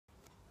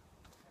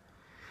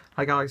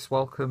Hi guys,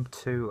 welcome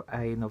to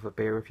another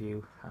beer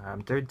review.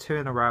 I'm doing two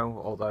in a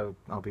row, although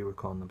I'll be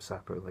recording them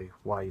separately.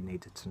 Why you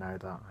needed to know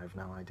that, I have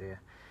no idea.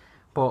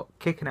 But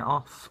kicking it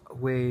off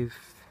with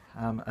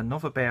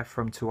another beer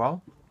from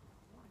Tuol,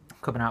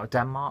 coming out of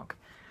Denmark.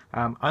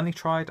 Only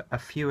tried a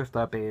few of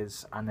their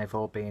beers and they've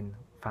all been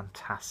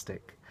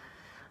fantastic.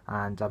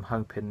 And I'm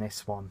hoping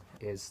this one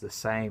is the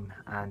same,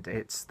 and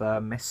it's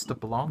the Mr.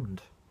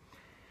 Blonde,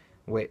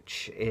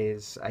 which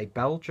is a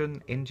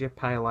Belgian India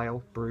Pale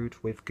Ale brewed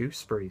with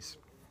gooseberries.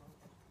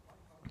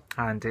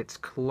 And it's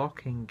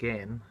clocking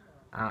in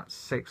at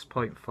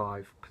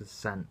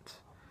 6.5%.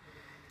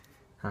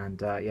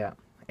 And yeah,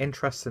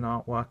 interesting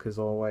artwork as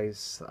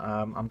always.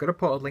 I'm going to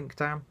put a link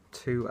down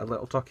to a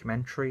little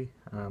documentary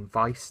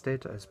Vice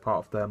did as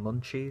part of their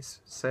Munchies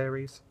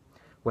series,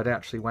 where they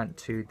actually went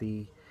to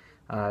the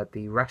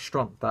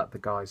restaurant that the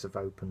guys have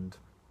opened.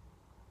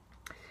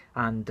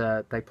 And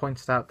they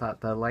pointed out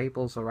that their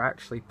labels are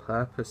actually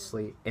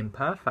purposely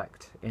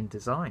imperfect in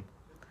design.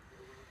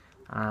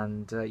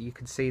 And you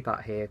can see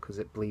that here because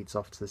it bleeds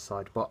off to the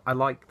side. But I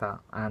like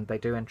that, and they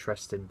do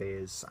interesting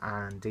beers,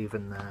 and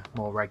even the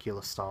more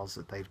regular styles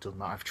that they've done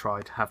that I've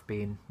tried have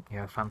been,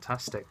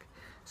 fantastic.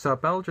 So a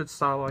Belgian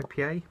style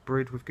IPA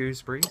brewed with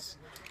gooseberries.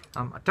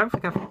 I don't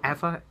think I've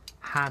ever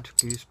had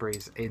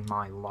gooseberries in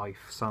my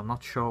life, so I'm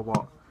not sure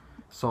what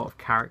sort of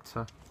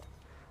character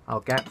I'll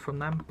get from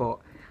them, but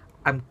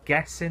I'm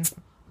guessing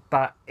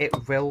that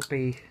it will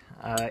be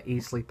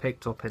easily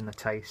picked up in the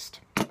taste.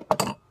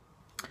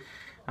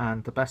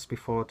 And the best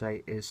before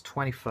date is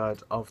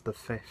 23rd of the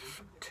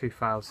 5th,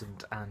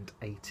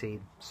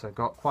 2018. So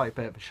got quite a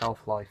bit of a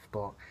shelf life,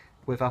 but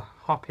with a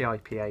hoppy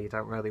IPA, you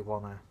don't really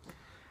want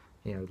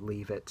to,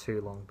 leave it too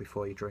long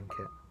before you drink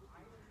it.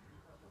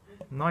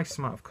 Nice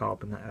amount of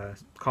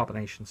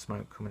carbonation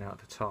smoke coming out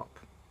the top.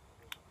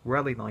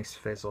 Really nice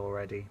fizz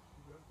already.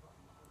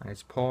 And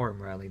it's pouring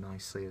really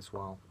nicely as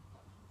well.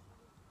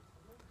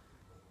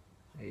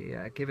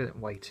 Yeah, giving it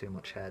way too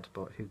much head,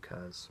 but who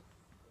cares?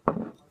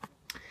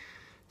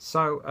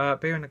 So,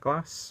 beer in a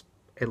glass,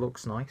 it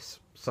looks nice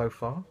so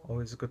far,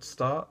 always a good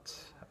start.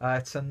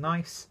 It's a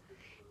nice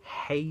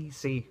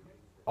hazy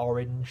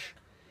orange.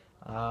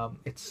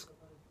 It's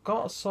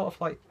got a sort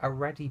of like a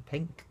reddy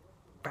pink,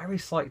 very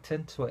slight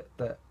tint to it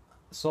that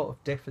sort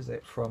of differs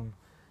it from,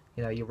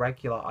 your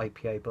regular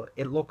IPA, but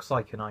it looks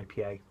like an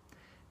IPA.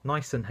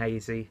 Nice and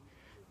hazy,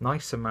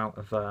 nice amount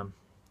of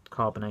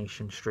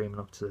carbonation streaming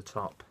up to the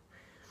top.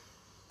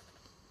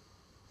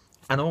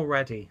 And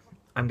already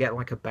I'm getting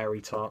like a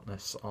berry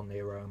tartness on the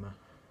aroma,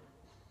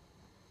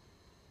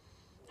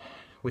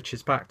 which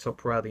is backed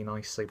up really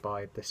nicely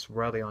by this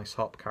really nice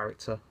hop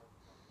character.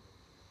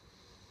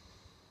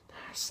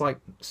 Slight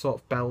sort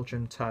of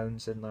Belgian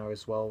tones in there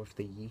as well with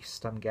the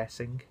yeast, I'm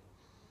guessing.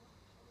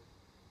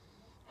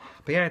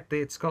 But yeah,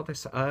 it's got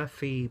this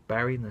earthy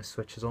berryness,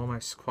 which is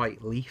almost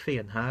quite leafy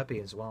and herby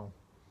as well.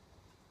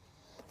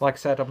 Like I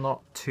said, I'm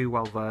not too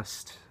well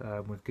versed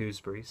with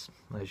gooseberries,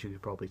 as you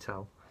could probably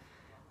tell.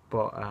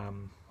 But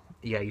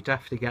yeah, you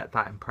definitely get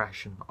that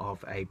impression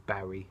of a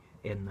berry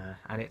in there,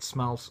 and it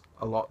smells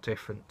a lot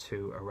different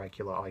to a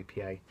regular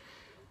IPA.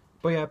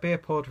 But yeah, beer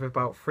poured with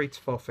about 3 to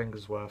 4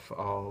 fingers worth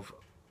of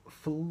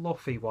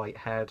fluffy white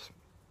head.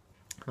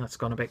 That's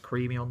gone a bit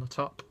creamy on the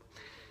top.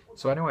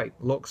 So anyway,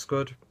 looks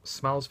good,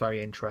 smells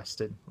very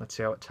interesting. Let's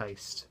see how it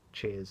tastes.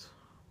 Cheers.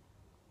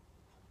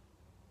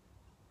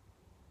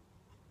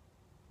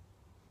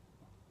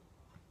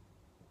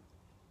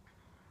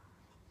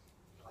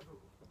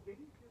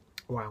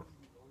 Wow.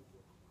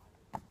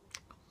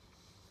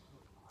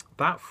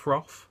 That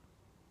froth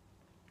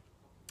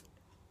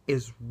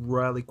is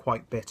really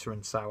quite bitter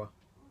and sour.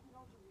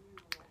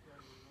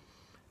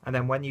 And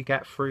then when you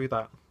get through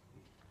that,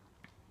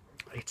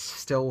 it's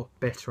still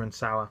bitter and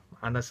sour.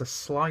 And there's a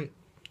slight,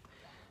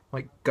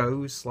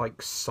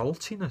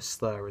 saltiness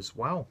there as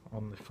well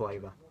on the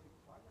flavour.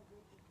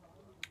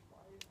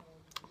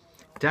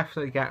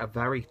 Definitely get a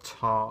very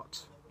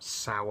tart,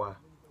 sour,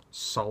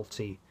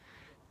 salty,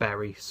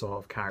 berry sort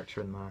of character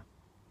in there.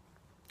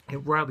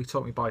 It really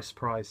took me by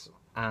surprise.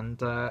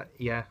 And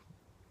yeah,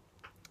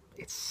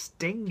 it's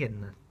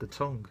stinging the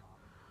tongue.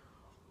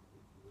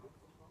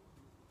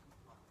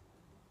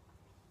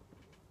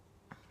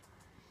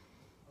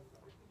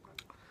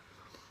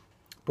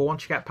 But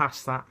once you get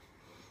past that,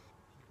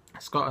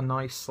 it's got a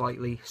nice,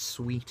 slightly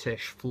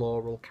sweetish,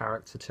 floral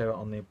character to it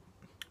on the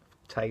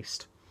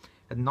taste.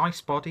 A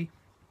nice body,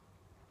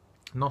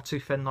 not too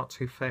thin, not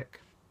too thick.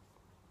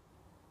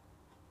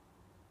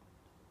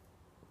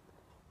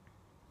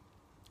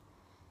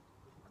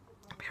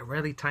 But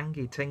really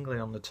tangy, tingly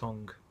on the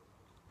tongue.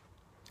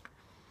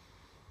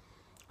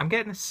 I'm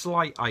getting a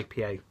slight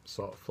IPA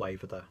sort of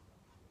flavour there.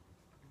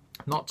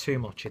 Not too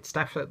much. It's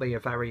definitely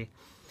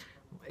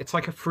it's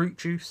like a fruit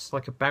juice,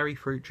 like a berry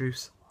fruit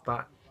juice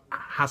that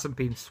hasn't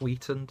been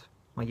sweetened.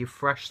 Like you've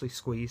freshly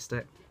squeezed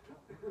it.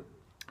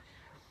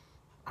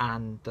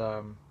 And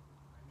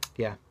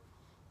yeah,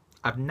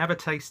 I've never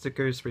tasted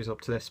gooseberries up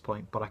to this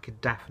point, but I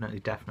could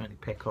definitely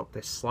pick up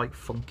this slight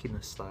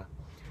funkiness there.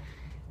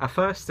 At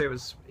first it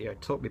was,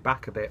 it took me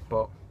back a bit,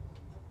 but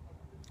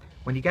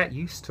when you get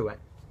used to it,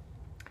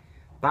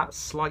 that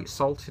slight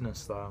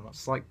saltiness though, that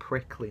slight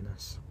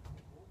prickliness,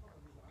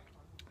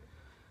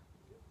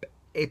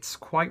 it's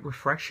quite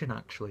refreshing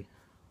actually.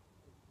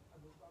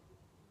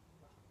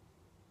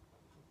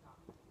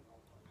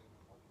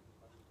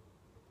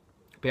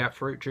 But yeah,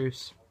 fruit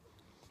juice,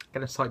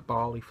 get a slight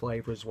barley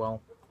flavour as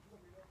well.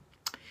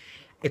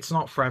 It's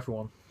not for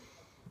everyone.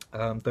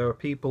 There are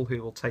people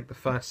who will take the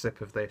first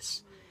sip of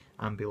this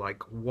and be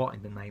like, what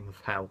in the name of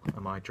hell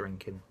am I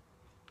drinking?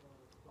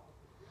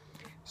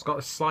 It's got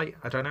a slight,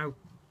 I don't know,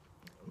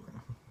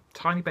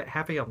 tiny bit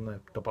heavy on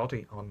the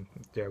body on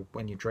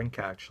when you drink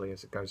it actually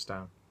as it goes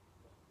down.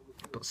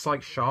 But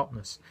slight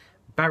sharpness.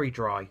 Very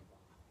dry.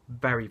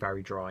 Very,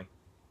 very dry.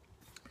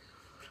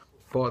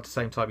 But at the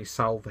same time, he's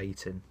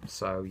salivating,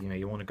 so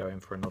you want to go in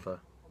for another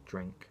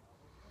drink.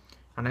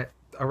 And at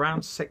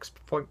around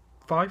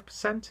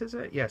 6.5%, is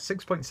it? Yeah,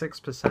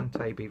 6.6%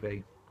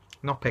 ABV.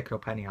 Not picking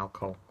up any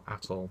alcohol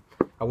at all.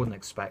 I wouldn't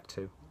expect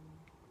to.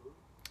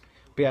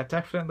 But yeah,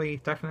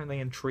 definitely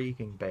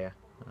intriguing beer.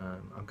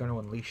 I'm going to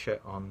unleash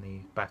it on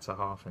the better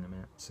half in a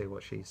minute, see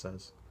what she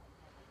says.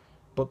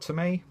 But to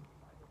me,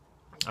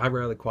 I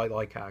really quite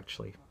like it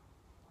actually.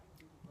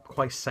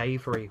 Quite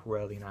savoury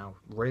really now.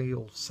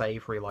 Real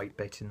savoury like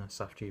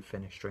bitterness after you've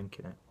finished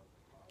drinking it.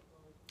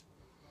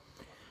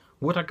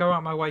 Would I go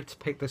out my way to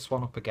pick this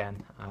one up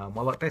again?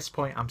 Well, at this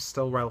point I'm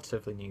still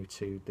relatively new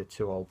to the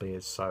 2 old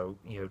beers, so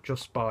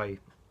just by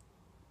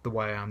the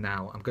way I am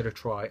now, I'm going to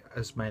try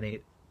as many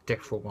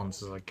different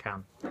ones as I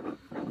can.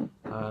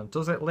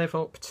 Does it live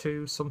up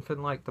to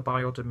something like the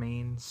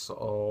Biodamines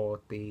or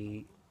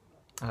the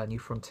New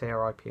Frontier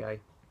IPA? I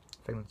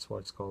think that's what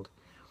it's called.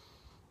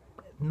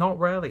 Not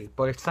really,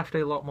 but it's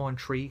definitely a lot more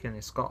intriguing.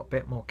 It's got a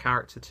bit more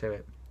character to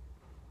it.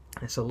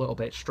 It's a little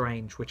bit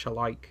strange, which I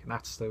like.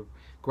 That's the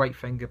great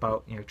thing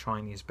about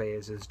trying these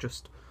beers, is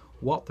just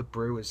what the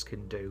brewers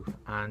can do.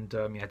 And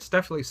yeah, it's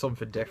definitely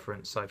something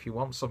different. So if you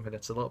want something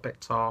that's a little bit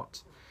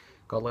tart,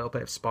 got a little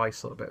bit of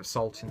spice, a little bit of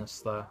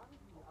saltiness there,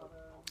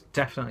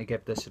 definitely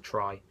give this a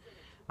try.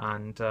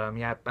 And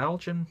yeah,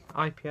 Belgian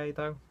IPA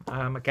though.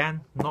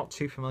 Again, not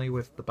too familiar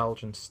with the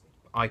Belgian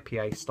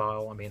IPA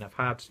style. I mean, I've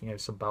had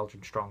some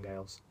Belgian strong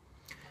ales.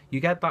 You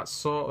get that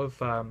sort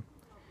of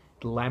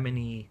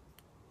lemony,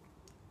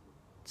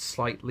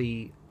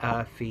 slightly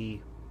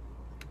earthy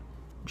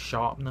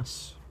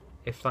sharpness,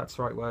 if that's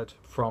the right word,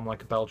 from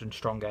like a Belgian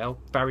strong ale.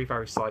 Very,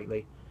 very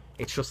slightly.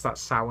 It's just that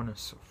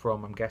sourness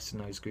from, I'm guessing,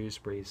 those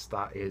gooseberries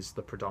that is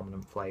the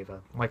predominant flavour.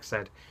 Like I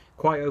said,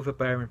 quite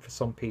overbearing for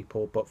some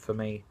people, but for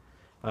me,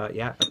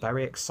 yeah, a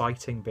very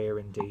exciting beer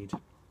indeed.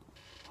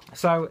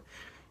 So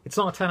it's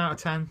not a 10 out of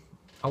 10.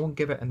 I won't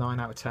give it a 9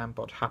 out of 10,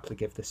 but I'd happily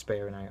give this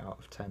beer an 8 out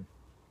of 10.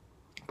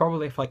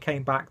 Probably if I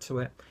came back to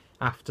it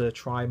after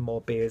trying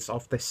more beers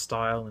of this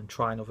style and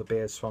trying other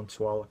beers from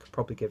Tuol, I could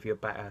probably give you a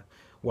better,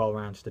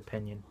 well-rounded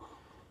opinion.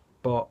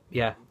 But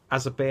yeah,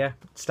 as a beer,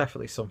 it's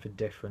definitely something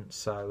different.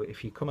 So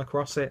if you come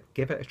across it,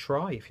 give it a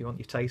try if you want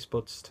your taste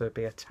buds to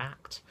be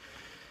attacked.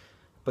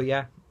 But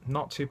yeah,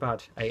 not too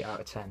bad, 8 out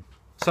of 10.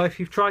 So if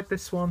you've tried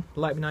this one,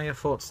 let me know your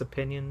thoughts and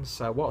opinions.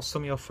 What are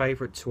some of your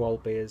favourite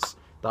Tuol beers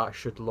that I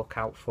should look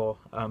out for?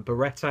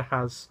 Birretta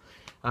has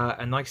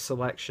a nice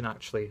selection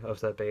actually of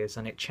their beers,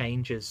 and it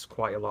changes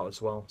quite a lot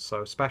as well.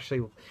 So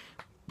especially,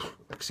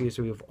 excuse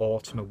me, with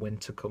autumn and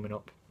winter coming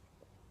up,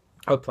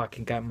 hopefully I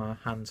can get my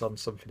hands on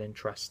something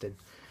interesting.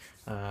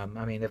 I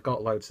mean, they've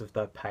got loads of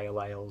their pale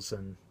ales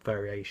and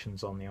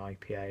variations on the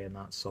IPA and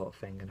that sort of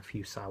thing, and a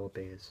few sour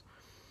beers.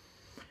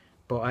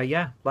 But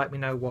yeah, let me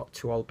know what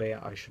Tuol beer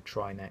I should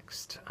try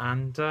next.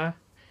 And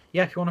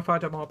yeah, if you want to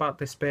find out more about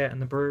this beer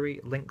and the brewery,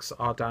 links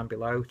are down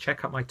below.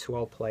 Check out my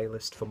Tuol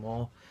playlist for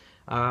more.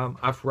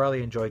 I've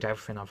really enjoyed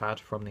everything I've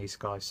had from these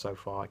guys so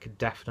far. I can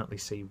definitely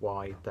see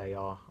why they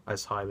are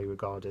as highly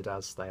regarded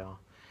as they are.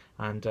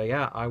 And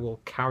yeah, I will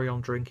carry on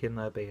drinking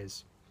their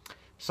beers.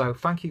 So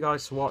thank you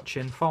guys for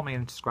watching. Follow me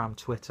on Instagram,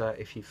 Twitter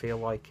if you feel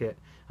like it.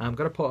 I'm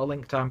going to put a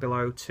link down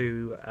below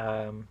to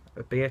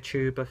a beer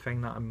tuber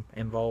thing that I'm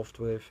involved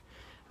with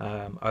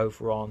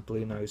over on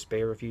Blue Nose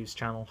Beer Reviews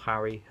channel.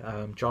 Harry,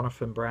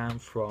 Jonathan Brown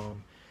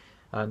from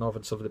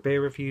Northern Southern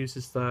Beer Reviews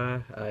is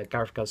there,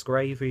 Gareth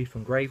Gazgravy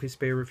from Gravy's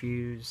Beer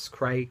Reviews,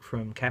 Craig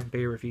from Kent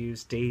Beer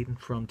Reviews, Dean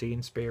from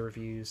Dean's Beer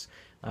Reviews,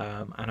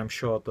 and I'm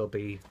sure there'll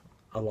be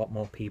a lot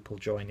more people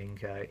joining,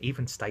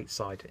 even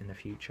stateside in the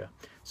future.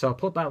 So I'll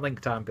put that link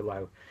down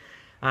below.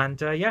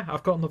 And yeah,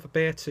 I've got another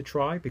beer to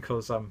try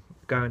because I'm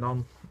going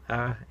on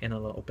in a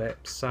little bit.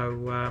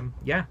 So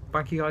yeah,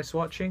 thank you guys for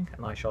watching,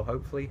 and I shall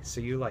hopefully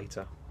see you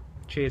later.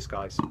 Cheers,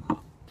 guys.